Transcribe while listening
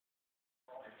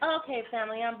Okay,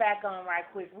 family, I'm back on right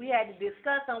quick. We had to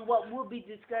discuss on what will be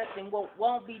discussed and what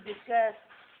won't be discussed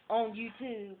on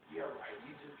YouTube. Yeah, right.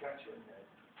 You just got your name.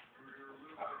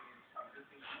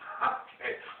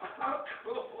 Okay. I'm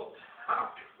cool.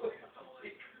 I'm cool.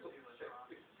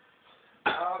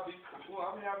 I'll be cool.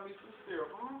 I'm having me some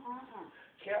cereal.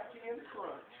 Captain and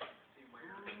Crunch.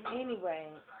 Anyway,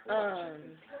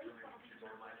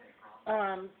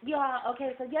 y'all,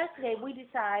 okay, so yesterday we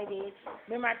decided,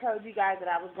 remember I told you guys that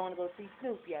I was going to go see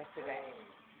Snoop yesterday.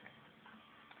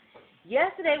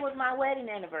 Yesterday was my wedding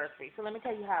anniversary, so let me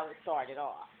tell you how it started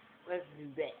off. Let's do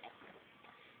that.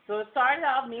 So it started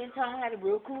off, me and Tom had a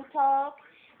real cool talk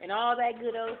and all that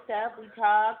good old stuff. We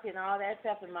talked and all that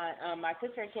stuff, and my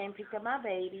sister came and picked up my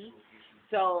baby.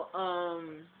 So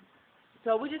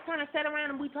we just kind of sat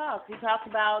around and we talked. We talked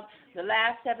about the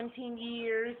last 17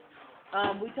 years.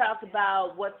 We talked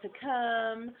about what's to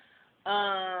come,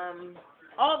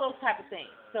 all those type of things.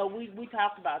 So we just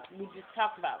talked about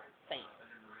things.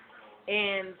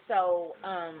 And so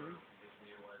I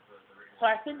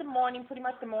spent pretty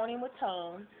much the morning with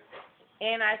Tom,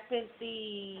 and I spent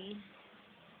the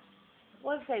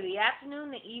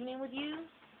afternoon, the evening with you.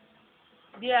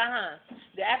 Yeah,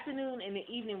 the afternoon and the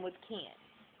evening with Ken.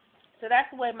 So that's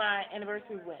the way my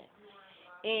anniversary went.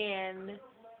 And,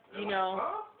 you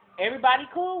know, everybody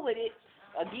cool with it.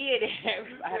 Again,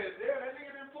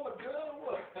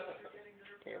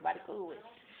 everybody cool with it.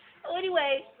 So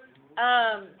anyway,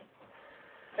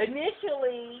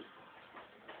 initially,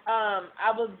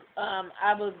 I was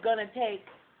gonna take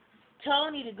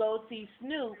Tony to go see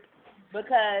Snoop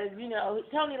because, you know,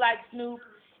 Tony likes Snoop,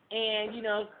 and, you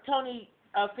know, Tony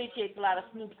officiates a lot of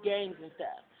Snoop's games and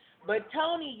stuff. But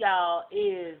Tony, y'all,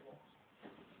 he's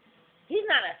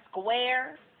not a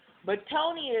square, but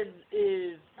Tony is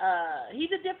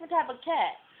he's a different type of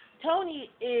cat.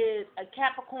 Tony is a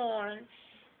Capricorn,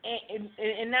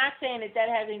 and not saying that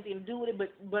has anything to do with it,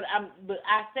 but I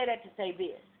say that to say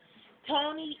this.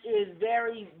 Tony is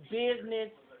very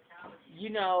business, you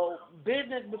know,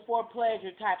 business before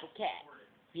pleasure type of cat.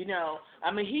 You know,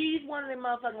 I mean, he's one of them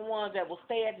motherfucking ones that will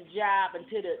stay at the job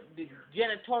until the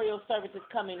janitorial services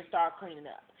come in and start cleaning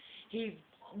up. He's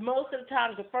most of the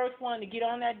time the first one to get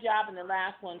on that job and the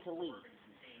last one to leave.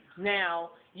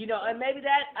 Now, you know, and maybe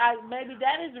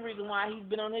that is the reason why he's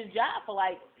been on his job for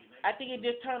I think it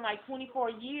just turned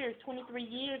 23 years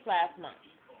last month.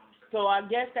 So I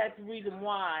guess that's the reason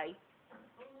why,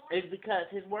 is because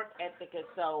his work ethic is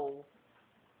so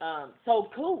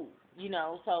cool, you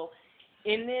know. So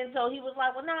he was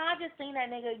like, well, no, I just seen that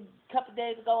nigga a couple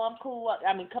days ago. I'm cool.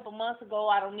 I mean, a couple months ago,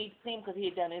 I don't need to see him because he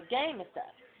had done his game and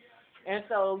stuff. And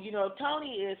so, you know,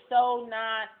 Tony is so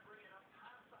not,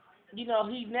 you know,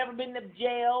 he's never been to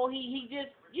jail. He just,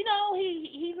 you know,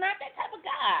 he's not that type of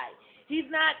guy. He's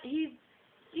just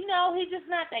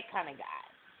not that kind of guy.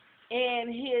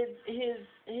 And his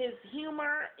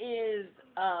humor is,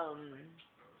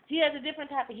 he has a different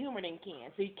type of humor than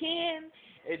Ken. See, Ken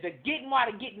is a getting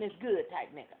while the getting is good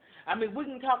type nigga. I mean, we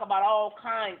can talk about all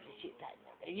kinds of shit type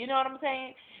nigga. You know what I'm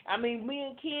saying? I mean, me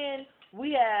and Ken,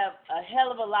 we have a hell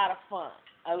of a lot of fun.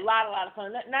 A lot of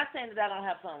fun. Not saying that I don't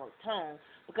have fun with Tone,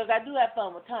 because I do have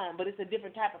fun with Tone, but it's a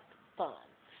different type of fun.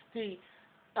 See,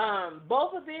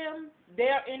 both of them,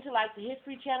 they're into the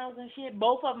history channels and shit.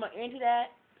 Both of them are into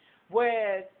that.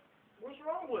 Whereas, what's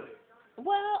wrong with it?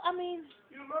 Well, I mean,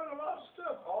 you learn a lot of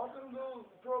stuff. All them little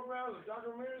programs and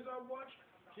documentaries I watch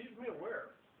keeps me aware,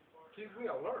 keeps me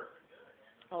alert.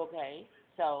 Okay,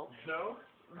 so no,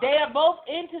 they are both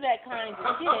into that kind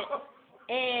of shit,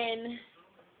 and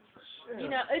you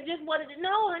know, it's just what it is.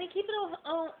 No, honey, keep it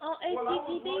on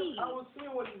HTTP. I was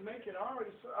seeing what he's making.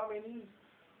 He's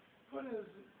putting his.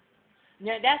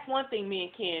 Now that's one thing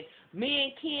me and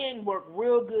Ken work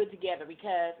real good together,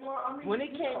 because when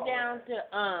it came down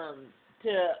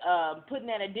to putting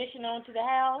that addition onto the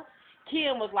house,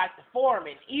 Ken was like the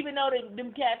foreman. Even though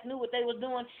them cats knew what they was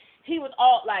doing, he was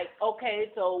all like,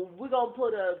 okay, so we're gonna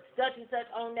put a such and such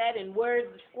on that, and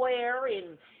where's the square,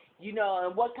 and you know,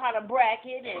 and what kind of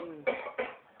bracket, and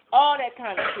all that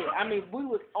kind of shit. I mean, we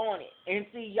was on it. And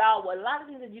see, y'all, what a lot of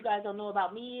things that you guys don't know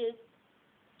about me is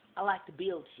I like to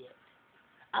build shit.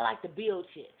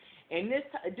 And this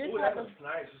that looks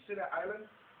nice. You see that island?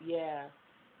 Yeah.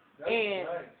 That looks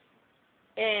nice.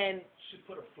 And you should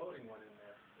put a floating one in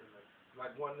there,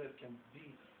 like one that can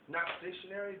be not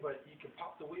stationary, but you can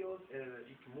pop the wheels and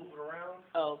you can move it around.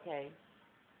 Okay.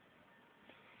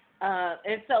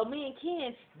 And so me and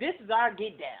Ken, this is our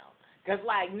get down, because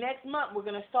next month we're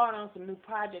gonna start on some new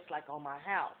projects on my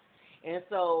house, and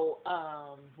so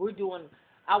we're doing.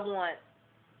 I want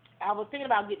I was thinking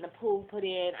about getting a pool put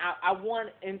in. I want,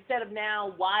 instead of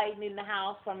now widening the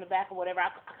house from the back or whatever, I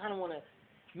kind of want to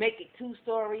make it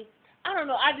 2-story. I don't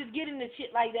know. I just get into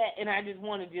shit like that, and I just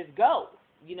want to just go,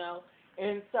 you know.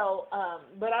 And so,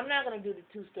 but I'm not gonna do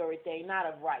the 2-story thing, not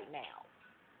of right now.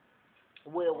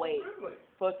 We'll wait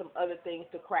for some other things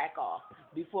to crack off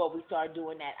before we start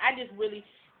doing that. I just really,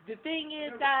 the thing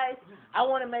is, guys, I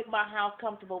want to make my house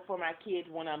comfortable for my kids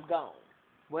when I'm gone.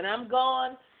 When I'm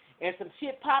gone and some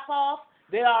shit pop off,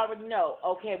 they already know,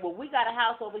 okay, well, we got a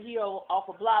house over here off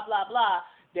of blah, blah, blah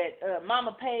that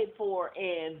mama paid for,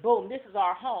 and boom, this is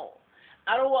our home.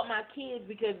 I don't want my kids,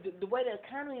 because the way the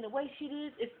economy and the way shit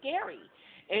is, it's scary.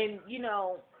 And, you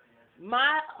know,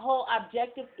 my whole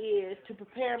objective is to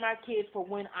prepare my kids for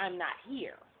when I'm not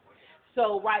here.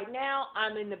 So right now,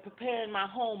 I'm in the preparing my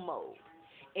home mode,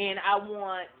 and I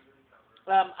want,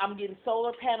 I'm getting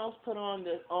solar panels put on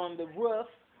the roof.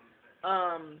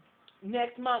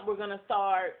 Next month we're gonna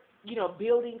start, you know,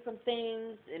 building some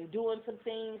things and doing some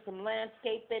things, some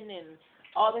landscaping and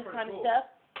all this kind of stuff.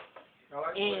 I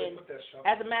like And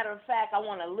as a matter of fact, I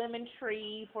want a lemon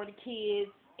tree for the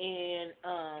kids, and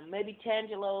maybe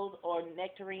tangelos or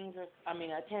nectarines, or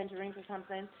tangerines or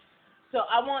something. So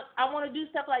I want to do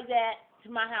stuff like that to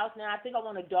my house now. I think I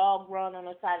want a dog run on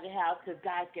the side of the house, because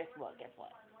guys, guess what?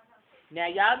 Now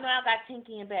y'all know I got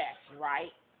Tinky and Bash,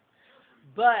 right?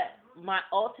 But my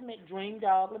ultimate dream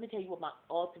dog, let me tell you what my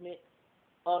ultimate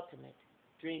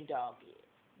dream dog is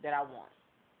that I want.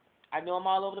 I know I'm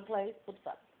all over the place, but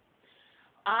fuck it.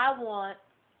 I want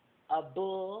a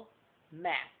bull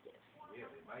mastiff. Yeah,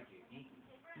 they might get eaten.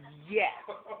 Yes.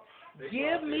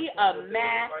 Give me a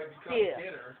mastiff.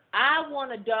 I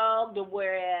want a dog to,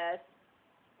 whereas,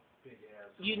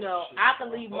 you know, I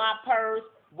can leave my purse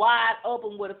wide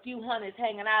open with a few hundreds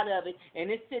hanging out of it,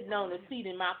 and it's sitting on the seat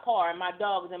in my car, and my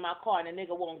dog is in my car, and the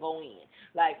nigga won't go in.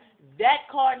 Like, that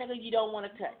car, nigga, you don't want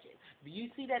to touch it. Do you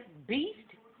see that beast?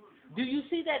 Do you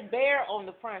see that bear on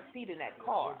the front seat in that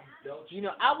car? You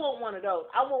know, I want one of those.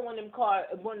 I want one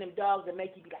of them dogs that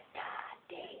make you be like, God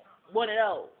damn, one of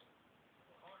those.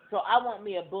 So I want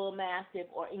me a bull mastiff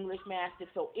or English mastiff.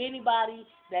 So anybody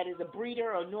that is a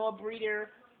breeder or no breeder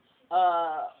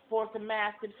for some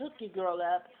mastiffs, hook your girl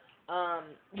up.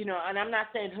 You know, and I'm not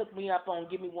saying hook me up on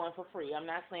give me one for free. I'm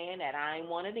not saying that. I ain't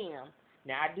one of them.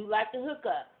 Now, I do like to hook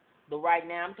up, but right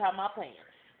now I'm talking about paying.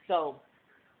 So,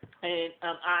 and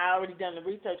I already done the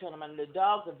research on them, and the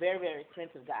dogs are very, very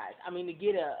expensive, guys. I mean, to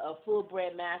get a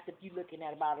full-bred mastiff, you're looking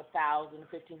at about $1,000,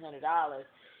 $1,500,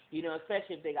 you know,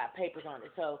 especially if they got papers on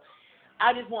it. So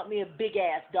I just want me a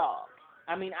big-ass dog.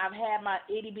 I mean, I've had my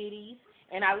itty-bitties,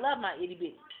 and I love my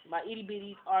itty-bitties. My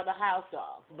itty-bitties are the house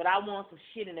dogs, but I want some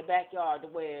shit in the backyard to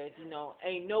where, you know,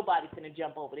 ain't nobody finna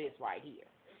jump over this right here.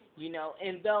 You know,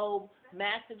 and though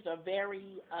mastiffs are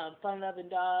very fun-loving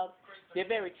dogs, they're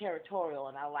very territorial,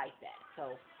 and I like that.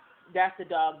 So that's the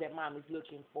dog that Mommy's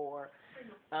looking for.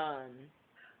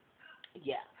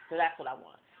 Yeah, so that's what I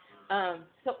want.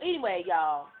 So anyway,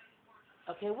 y'all,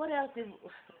 okay, what else did,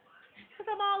 because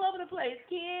I'm all over the place,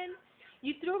 Ken.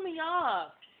 You threw me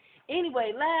off.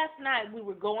 Anyway, last night we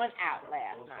were going out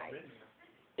last night.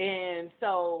 And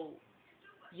so,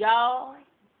 y'all,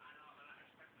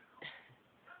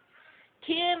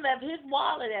 Ken left his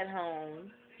wallet at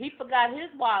home. He forgot his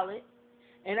wallet,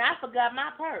 and I forgot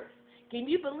my purse. Can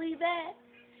you believe that?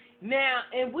 Now,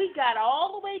 and we got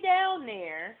all the way down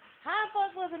there. How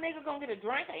the fuck was a nigga gonna get a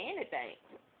drink or anything?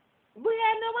 We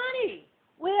had no money.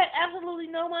 We had absolutely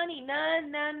no money.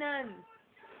 None.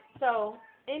 So,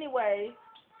 anyway,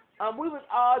 we was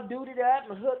all duded up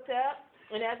and hooked up.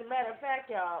 And as a matter of fact,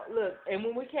 y'all, look, and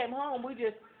when we came home, we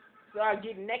just started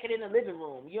getting naked in the living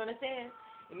room. You understand?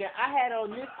 And then I had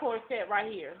on this corset right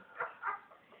here.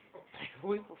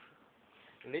 We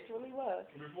literally was.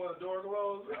 Before the door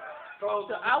closed?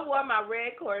 So I wore my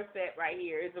red corset right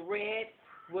here. It's a red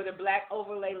with a black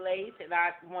overlay lace, and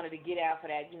I wanted to get out for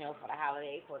that, you know, for the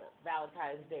holiday, for the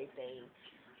Valentine's Day thing.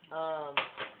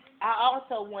 I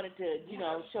also wanted to, you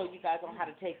know, show you guys on how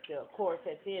to take the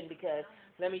corsets in, because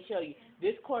let me show you.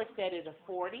 This corset is a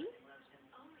 40.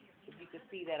 If you can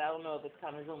see that, I don't know if it's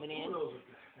kind of zooming in,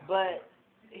 but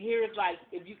here's like,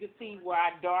 if you can see where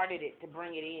I darted it to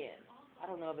bring it in. I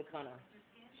don't know if it's going to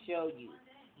show you,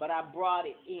 but I brought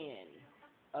it in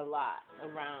a lot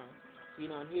around, you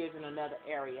know, and here's in another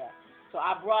area. So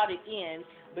I brought it in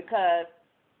because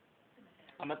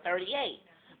I'm a 38,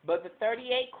 but the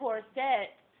 38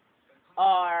 corsets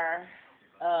are,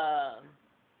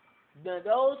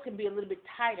 those can be a little bit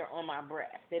tighter on my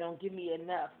breast. They don't give me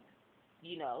enough,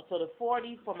 you know, so the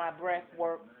 40 for my breast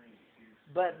work,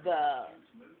 but the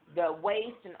the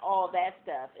waist and all that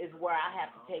stuff is where I have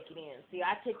to take it in. See,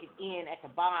 I took it in at the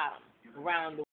bottom, around the